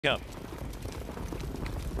Yeah.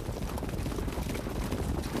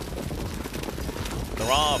 The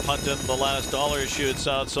Rob Hunting, the last dollar shoots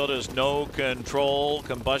out, so does No Control.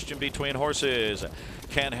 Combustion between horses.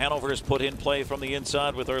 Ken Hanover is put in play from the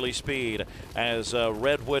inside with early speed as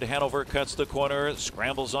Redwood Hanover cuts the corner,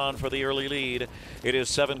 scrambles on for the early lead. It is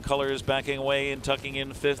Seven Colors backing away and tucking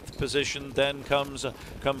in fifth position. Then comes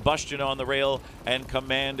Combustion on the rail, and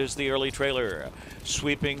Command is the early trailer.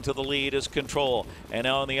 Sweeping to the lead is Control, and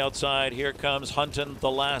now on the outside here comes Hunting,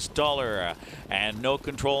 the last dollar, and No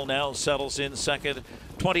Control now settles in second.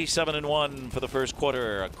 27-1 for the first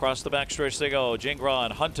quarter. Across the backstretch they go.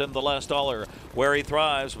 Jingron, Hunting, the last dollar, where he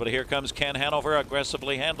thrives. But here comes Ken Hanover,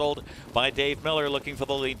 aggressively handled by Dave Miller, looking for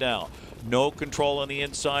the lead now. No Control on the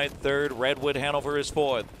inside, third. Redwood Hanover is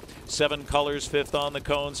fourth. Seven Colors fifth on the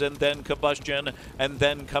cones, and then Combustion, and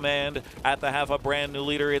then Command. At the half, a brand new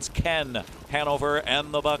leader. It's Ken Hanover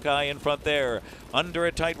and the Buckeye in front there. Under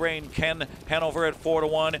a tight rein, Ken Hanover at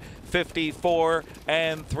 4-1, 54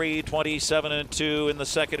 and 3, 27 and 2 in the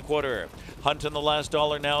second quarter. Hunting, the last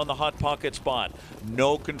dollar, now in the hot pocket spot.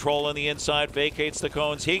 No Control on the inside, vacates the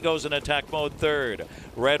cones. He goes in attack mode third.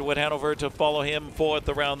 Redwood Hanover to follow him fourth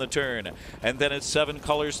around the turn. And then it's Seven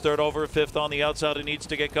Colors third over, fifth on the outside. It needs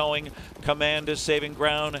to get going. Command is saving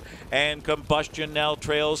ground, and Combustion now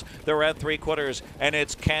trails. They're at three quarters, and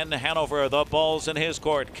it's Ken Hanover. The ball's in his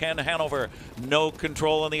court. Ken Hanover, No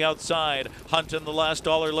Control on the outside. Hunting, the last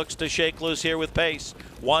dollar, looks to shake loose here with pace.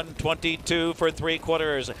 1:22 for three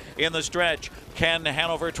quarters in the stretch. Ken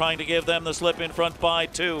Hanover trying to give them the slip in front by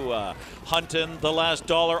two. Hunting, the last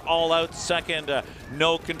dollar, all out second.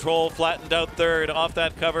 No Control flattened out third. Off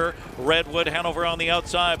that cover, Redwood Hanover on the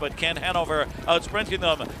outside, but Ken Hanover out sprinting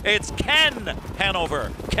them. It's Ken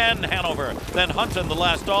Hanover. Ken Hanover. Then Hunting, the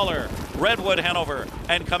last dollar. Redwood Hanover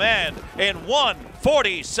and Command in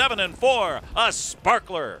 1:47 and 4. A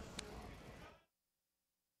sparkler.